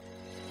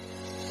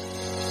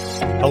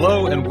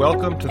Hello and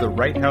welcome to the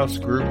Right House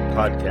Group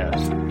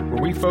podcast,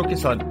 where we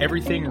focus on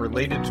everything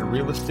related to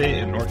real estate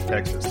in North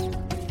Texas.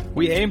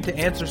 We aim to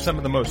answer some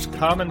of the most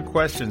common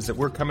questions that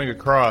we're coming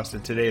across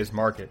in today's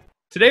market.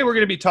 Today we're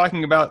going to be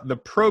talking about the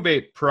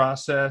probate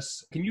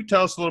process. Can you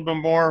tell us a little bit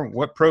more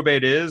what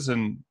probate is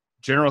and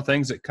general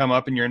things that come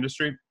up in your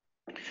industry?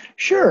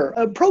 Sure.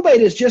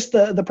 Probate is just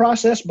the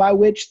process by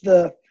which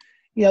the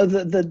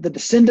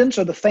descendants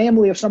or the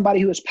family of somebody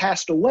who has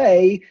passed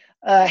away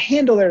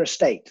handle their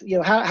estate.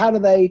 How do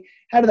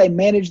they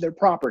manage their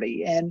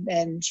property?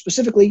 And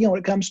specifically, when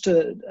it comes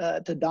to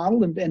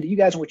Donald and to you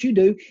guys and what you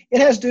do,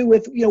 it has to do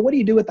with, what do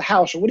you do with the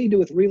house, or what do you do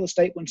with real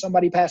estate when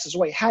somebody passes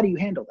away? How do you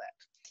handle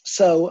that?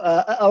 So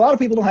a lot of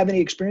people don't have any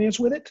experience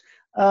with it.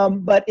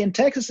 But in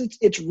Texas,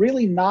 it's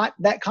really not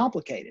that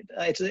complicated.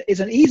 It's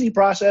an easy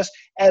process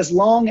as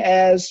long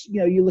as,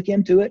 you look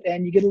into it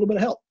and you get a little bit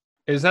of help.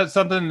 Is that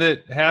something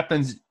that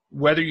happens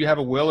whether you have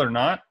a will or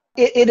not?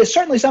 It is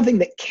certainly something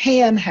that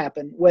can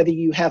happen whether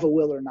you have a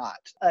will or not.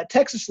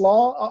 Texas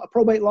law,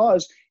 probate law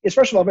is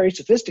first of all very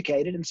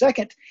sophisticated. And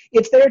second,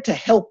 it's there to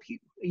help you.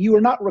 You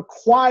are not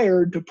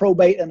required to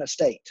probate an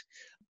estate.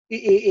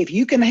 If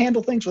you can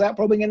handle things without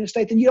probating an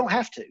estate, then you don't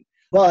have to.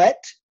 But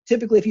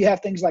typically, if you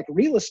have things like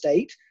real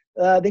estate,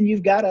 then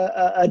you've got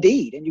a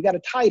deed and you've got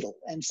a title,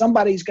 and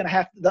somebody's going to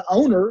have, the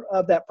owner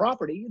of that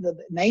property,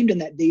 named in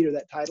that deed or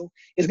that title,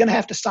 is going to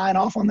have to sign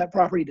off on that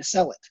property to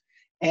sell it.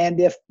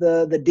 And if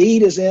the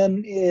deed is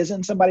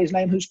in somebody's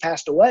name who's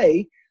passed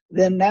away,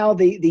 then now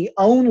the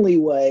only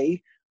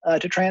way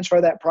to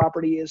transfer that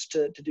property is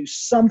to do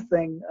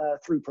something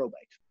through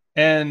probate.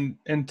 And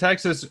in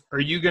Texas, are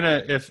you going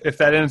to, if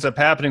that ends up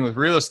happening with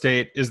real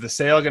estate, is the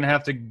sale going to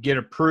have to get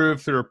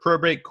approved through a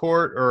probate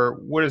court, or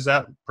what does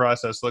that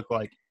process look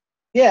like?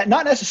 Yeah,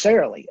 not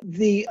necessarily.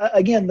 The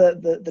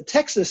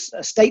Texas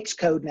Estates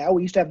Code now,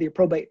 we used to have the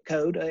probate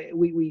code.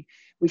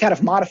 We kind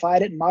of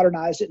modified it and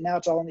modernized it. Now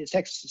it's all in the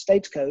Texas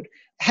Estates Code.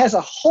 Has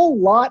a whole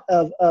lot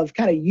of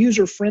kind of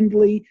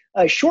user-friendly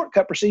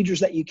shortcut procedures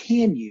that you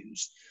can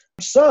use.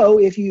 So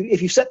if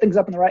you set things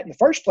up in the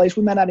first place,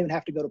 we might not even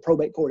have to go to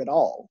probate court at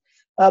all.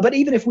 But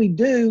even if we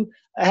do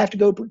have to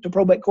go to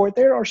probate court,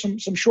 there are some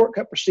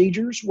shortcut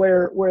procedures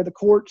where the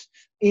court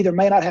either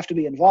may not have to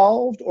be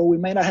involved, or we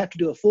may not have to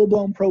do a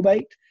full-blown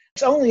probate.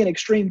 It's only in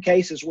extreme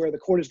cases where the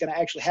court is going to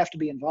actually have to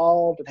be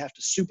involved and have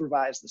to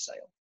supervise the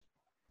sale.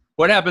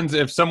 What happens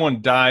if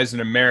someone dies in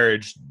a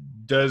marriage?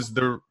 Does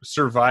the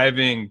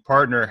surviving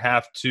partner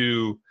have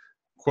to,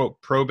 quote,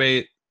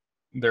 probate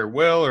their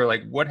will, or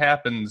what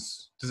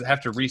happens? Does it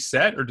have to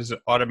reset, or does it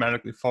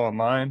automatically fall in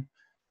line?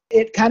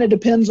 It kind of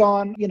depends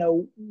on,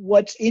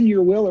 what's in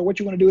your will or what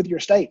you want to do with your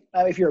estate.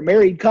 If you're a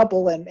married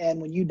couple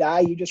and when you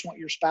die, you just want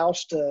your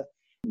spouse to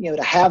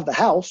have the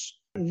house,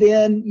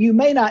 then you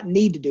may not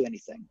need to do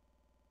anything.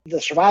 The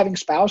surviving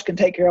spouse can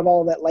take care of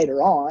all of that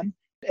later on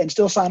and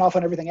still sign off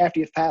on everything after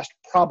you've passed,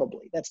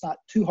 probably. That's not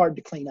too hard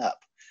to clean up.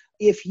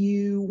 If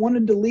you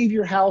wanted to leave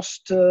your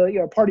house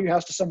to, part of your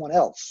house to someone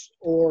else,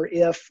 or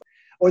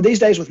these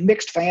days with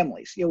mixed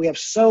families, we have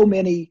so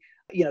many,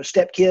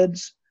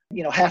 stepkids,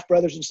 half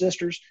brothers and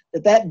sisters,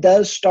 that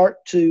does start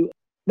to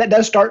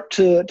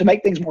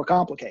make things more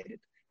complicated.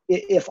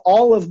 If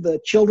all of the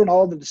children,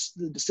 all of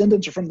the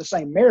descendants are from the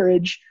same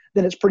marriage,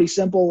 then it's pretty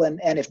simple. And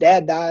if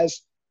dad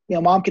dies,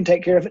 mom can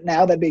take care of it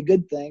now. That'd be a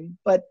good thing.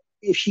 But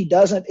if she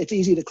doesn't, it's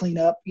easy to clean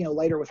up,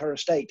 later with her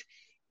estate.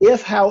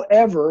 If,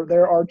 however,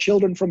 there are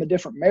children from a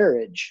different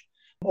marriage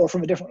or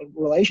from a different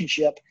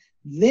relationship,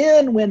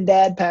 then when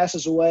dad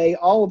passes away,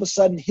 all of a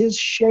sudden his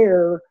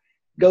share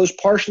goes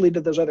partially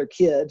to those other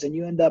kids, and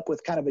you end up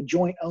with kind of a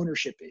joint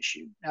ownership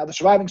issue. Now, the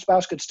surviving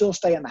spouse could still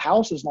stay in the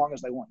house as long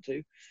as they want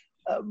to,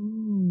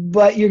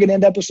 but you're going to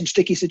end up with some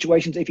sticky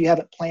situations if you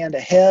haven't planned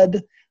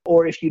ahead,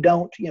 or if you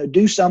don't,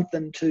 do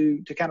something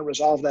to kind of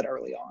resolve that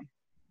early on.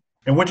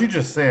 And what you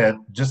just said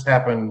just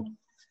happened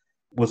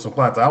with some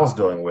clients I was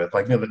dealing with.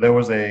 There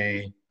was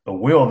a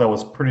will that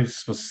was pretty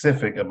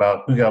specific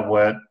about who got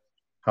what,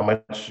 how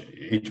much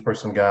each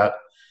person got.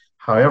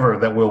 However,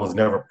 that will was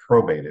never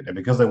probated. And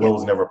because that will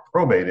was never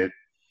probated,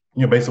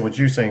 based on what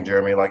you're saying,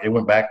 Jeremy, it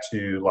went back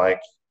to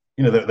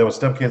there were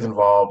stepkids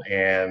involved,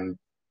 and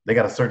they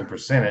got a certain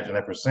percentage, and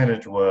that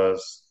percentage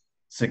was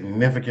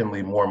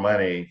significantly more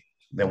money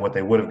than what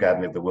they would have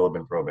gotten if the will had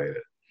been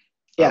probated.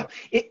 Yeah.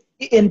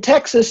 In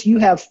Texas, you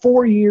have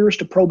 4 years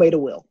to probate a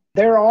will.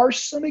 There are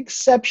some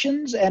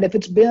exceptions, and if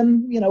it's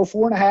been,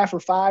 4.5 or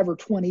 5 or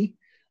 20,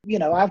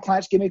 I have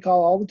clients give me a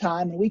call all the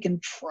time, and we can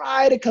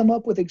try to come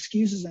up with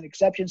excuses and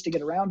exceptions to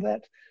get around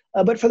that.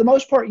 But for the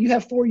most part, you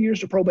have 4 years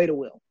to probate a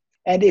will.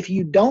 And if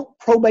you don't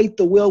probate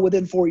the will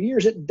within 4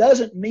 years, it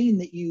doesn't mean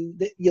that you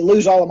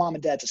lose all of mom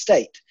and dad's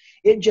estate.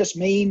 It just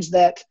means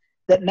that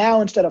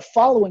now, instead of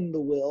following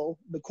the will,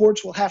 the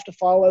courts will have to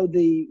follow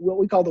what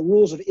we call the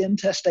rules of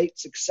intestate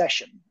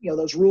succession.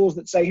 Those rules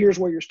that say, here's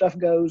where your stuff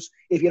goes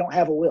if you don't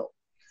have a will.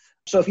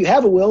 So if you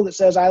have a will that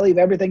says, I leave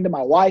everything to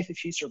my wife if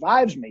she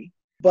survives me,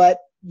 but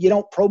you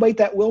don't probate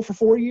that will for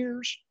 4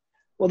 years,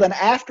 well, then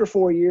after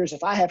 4 years,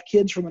 if I have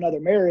kids from another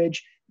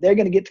marriage, they're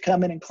going to get to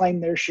come in and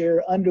claim their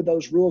share under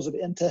those rules of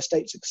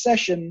intestate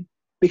succession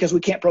because we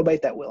can't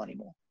probate that will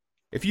anymore.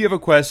 If you have a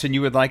question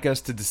you would like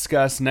us to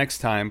discuss next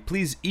time,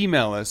 please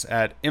email us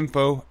at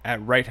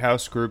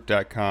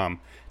info@wrighthousegroup.com.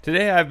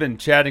 Today I've been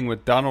chatting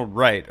with Donald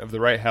Wright of the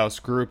Wright House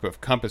Group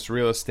of Compass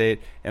Real Estate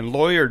and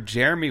lawyer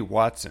Jeremy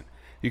Watson.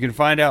 You can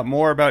find out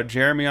more about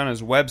Jeremy on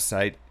his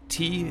website,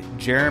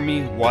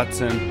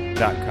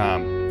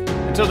 tjeremywatson.com.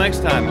 Until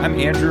next time, I'm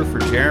Andrew for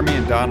Jeremy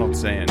and Donald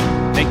saying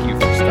thank you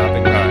for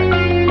stopping by.